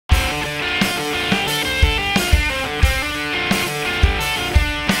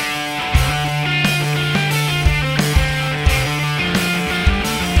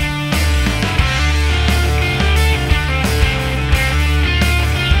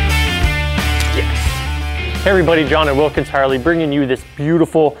Hey everybody, John at Wilkins Harley bringing you this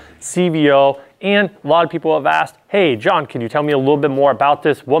beautiful CVO. And a lot of people have asked, hey John, can you tell me a little bit more about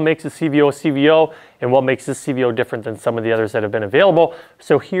this? What makes a CVO, and what makes this CVO different than some of the others that have been available?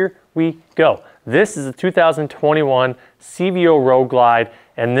 So here we go. This is a 2021 CVO Road Glide,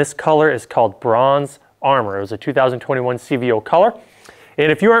 and this color is called Bronze Armor. It was a 2021 CVO color.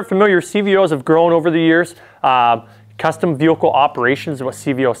 And if you aren't familiar, CVOs have grown over the years. Custom Vehicle Operations is what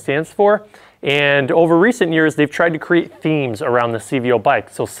CVO stands for. And over recent years, they've tried to create themes around the CVO bike.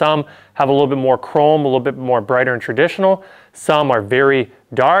 So some have a little bit more chrome, a little bit more brighter and traditional. Some are very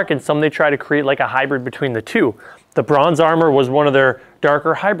dark, and some they try to create like a hybrid between the two. The Bronze Armor was one of their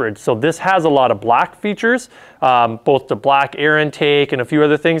darker hybrids. So this has a lot of black features, both the black air intake and a few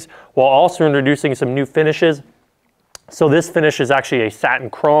other things, while also introducing some new finishes. So this finish is actually a satin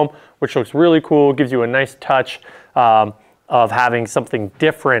chrome, which looks really cool, gives you a nice touch of having something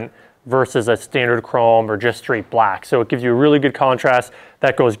different versus a standard chrome or just straight black. So it gives you a really good contrast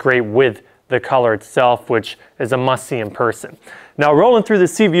that goes great with the color itself, which is a must-see in person. Now rolling through the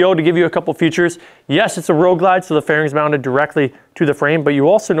CVO to give you a couple features. Yes, it's a Road Glide, so the fairing's mounted directly to the frame, but you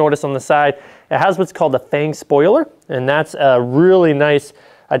also notice on the side, it has what's called a fang spoiler, and that's a really nice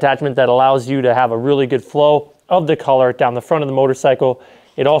attachment that allows you to have a really good flow of the color down the front of the motorcycle.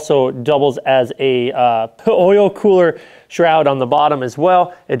 It also doubles as a oil cooler shroud on the bottom as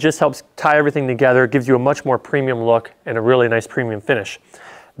well. It just helps tie everything together. It gives you a much more premium look and a really nice premium finish.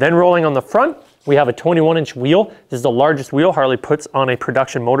 Then rolling on the front, we have a 21-inch wheel. This is the largest wheel Harley puts on a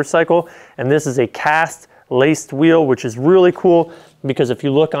production motorcycle. And this is a cast laced wheel, which is really cool because if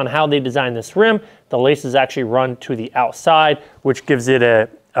you look on how they designed this rim, the laces actually run to the outside, which gives it a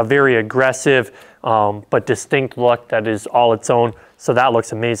very aggressive but distinct look that is all its own. So that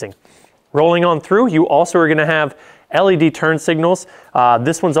looks amazing. Rolling on through, you also are gonna have LED turn signals.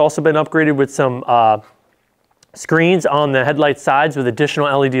 This one's also been upgraded with some screens on the headlight sides with additional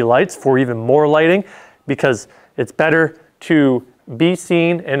LED lights for even more lighting, because it's better to be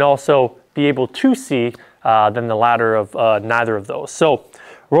seen and also be able to see than the latter of neither of those. So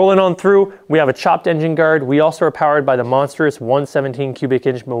rolling on through, we have a chopped engine guard. We also are powered by the monstrous 117 cubic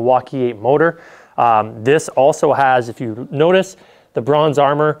inch Milwaukee 8 motor. This also has, if you notice, the Bronze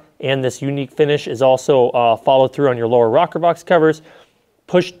Armor and this unique finish is also followed through on your lower rocker box covers,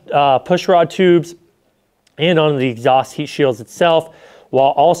 push rod tubes, and on the exhaust heat shields itself,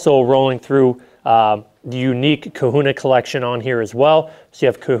 while also rolling through the unique Kahuna collection on here as well. So you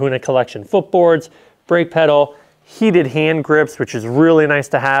have Kahuna collection footboards, brake pedal, heated hand grips, which is really nice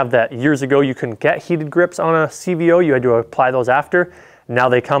to have. That years ago you couldn't get heated grips on a CVO, you had to apply those after. Now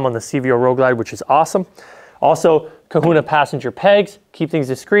they come on the CVO Road Glide, which is awesome. Also, Kahuna passenger pegs, keep things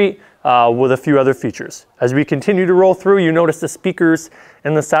discreet with a few other features. As we continue to roll through, you notice the speakers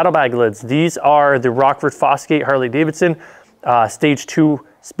and the saddlebag lids. These are the Rockford Fosgate Harley-Davidson Stage 2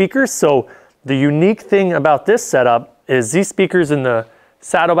 speakers. So the unique thing about this setup is these speakers in the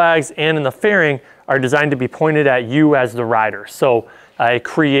saddlebags and in the fairing are designed to be pointed at you as the rider. So it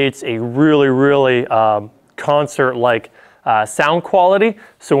creates a really concert-like sound quality.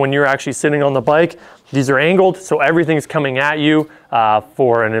 So when you're actually sitting on the bike, these are angled, so everything's coming at you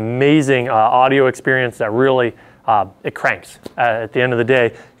for an amazing audio experience that really, it cranks. At the end of the day,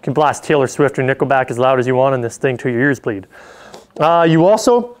 you can blast Taylor Swift or Nickelback as loud as you want on this thing till your ears bleed. You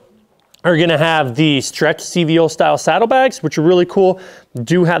also are gonna have the stretch CVO style saddlebags, which are really cool.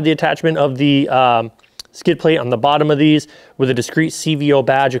 Do have the attachment of the skid plate on the bottom of these with a discrete CVO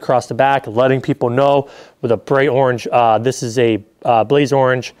badge across the back, letting people know with a bright orange, this is a blaze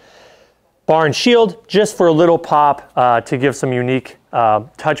orange bar and shield, just for a little pop to give some unique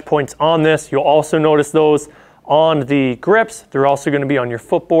touch points on this. You'll also notice those on the grips. They're also going to be on your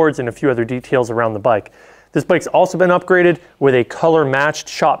footboards and a few other details around the bike. This bike's also been upgraded with a color matched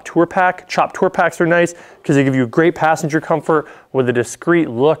shop tour pack. Shop tour packs are nice because they give you great passenger comfort with a discreet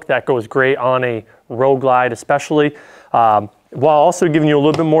look that goes great on a Road Glide especially, while also giving you a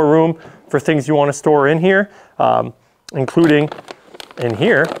little bit more room for things you want to store in here, including in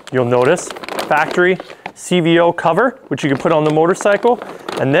here, you'll notice factory CVO cover, which you can put on the motorcycle.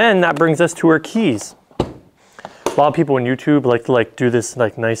 And then that brings us to our keys. A lot of people on YouTube like to do this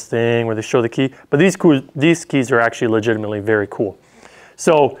nice thing where they show the key, but these keys are actually legitimately very cool.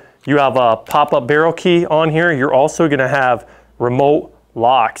 So you have a pop-up barrel key on here. You're also gonna have remote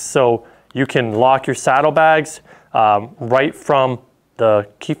locks. So you can lock your saddlebags right from the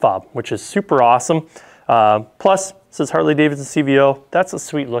key fob, which is super awesome. Plus, it says Harley-Davidson CVO. That's a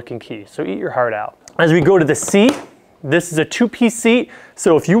sweet looking key, so eat your heart out. As we go to the seat, this is a two-piece seat.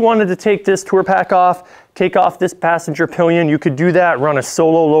 So if you wanted to take this tour pack off, take off this passenger pillion, you could do that, run a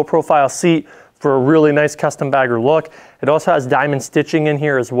solo low profile seat for a really nice custom bagger look. It also has diamond stitching in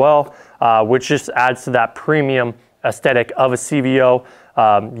here as well, which just adds to that premium aesthetic of a CVO.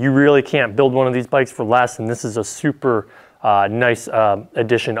 You really can't build one of these bikes for less, and this is a super nice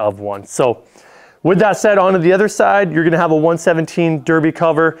addition of one. So with that said, on to the other side, you're gonna have a 117 derby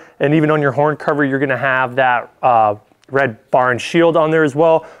cover, and even on your horn cover, you're gonna have that red bar and shield on there as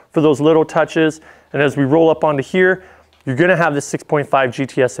well for those little touches. And as we roll up onto here, you're gonna have the 6.5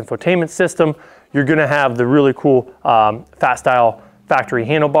 GTS infotainment system. You're gonna have the really cool Fat Style factory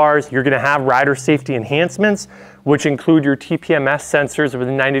handlebars. You're gonna have rider safety enhancements, which include your TPMS sensors with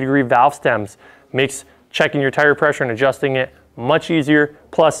 90-degree valve stems. Makes checking your tire pressure and adjusting it much easier,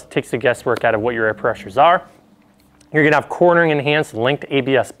 plus takes the guesswork out of what your air pressures are. You're gonna have cornering enhanced linked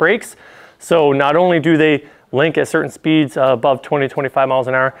ABS brakes. So not only do they link at certain speeds above 20, 25 miles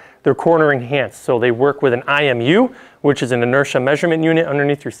an hour, they're corner enhanced. So they work with an IMU, which is an inertia measurement unit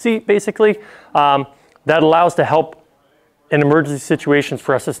underneath your seat, basically. That allows to help in emergency situations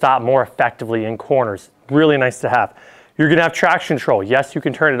for us to stop more effectively in corners. Really nice to have. You're gonna have traction control. Yes, you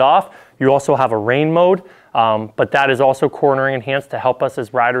can turn it off. You also have a rain mode, but that is also cornering enhanced to help us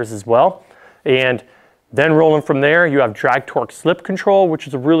as riders as well. And then rolling from there, you have drag torque slip control, which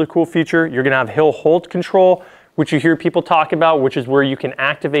is a really cool feature. You're gonna have hill hold control, which you hear people talk about, which is where you can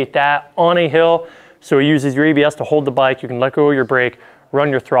activate that on a hill. So it uses your ABS to hold the bike. You can let go of your brake,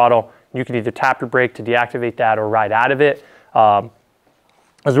 run your throttle. You can either tap your brake to deactivate that or ride out of it,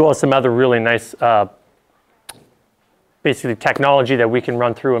 as well as some other really nice basically technology that we can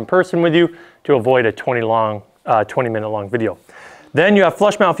run through in person with you to avoid a 20-minute long video. Then you have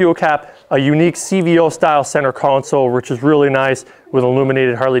flush mount fuel cap, a unique CVO style center console, which is really nice with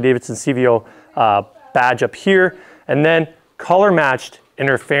illuminated Harley-Davidson CVO badge up here, and then color matched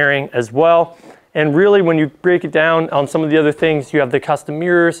inner fairing as well. And really when you break it down on some of the other things, you have the custom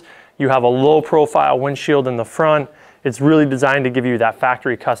mirrors, you have a low profile windshield in the front. It's really designed to give you that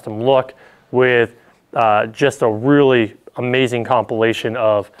factory custom look with just a really amazing compilation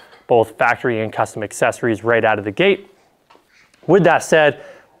of both factory and custom accessories right out of the gate. With that said,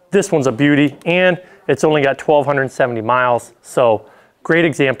 this one's a beauty, and it's only got 1,270 miles. So great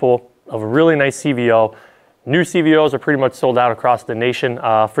example of a really nice CVO. New CVOs are pretty much sold out across the nation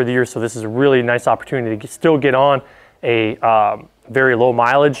for the year. So this is a really nice opportunity to still get on a very low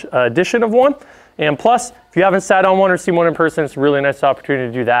mileage edition of one. And plus, if you haven't sat on one or seen one in person, it's a really nice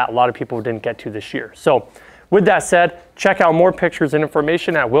opportunity to do that. A lot of people didn't get to this year. So with that said, check out more pictures and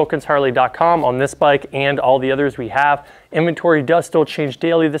information at wilkinsharley.com on this bike and all the others we have. Inventory does still change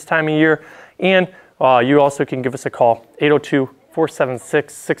daily this time of year. And you also can give us a call,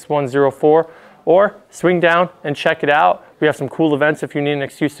 802-476-6104, or swing down and check it out. We have some cool events if you need an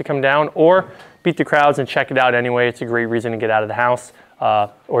excuse to come down, or beat the crowds and check it out anyway. It's a great reason to get out of the house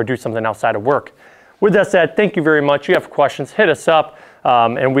or do something outside of work. With that said, thank you very much. If you have questions, hit us up.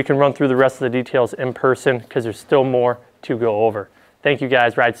 And we can run through the rest of the details in person because there's still more to go over. Thank you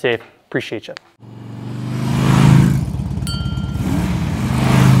guys, ride safe, appreciate you.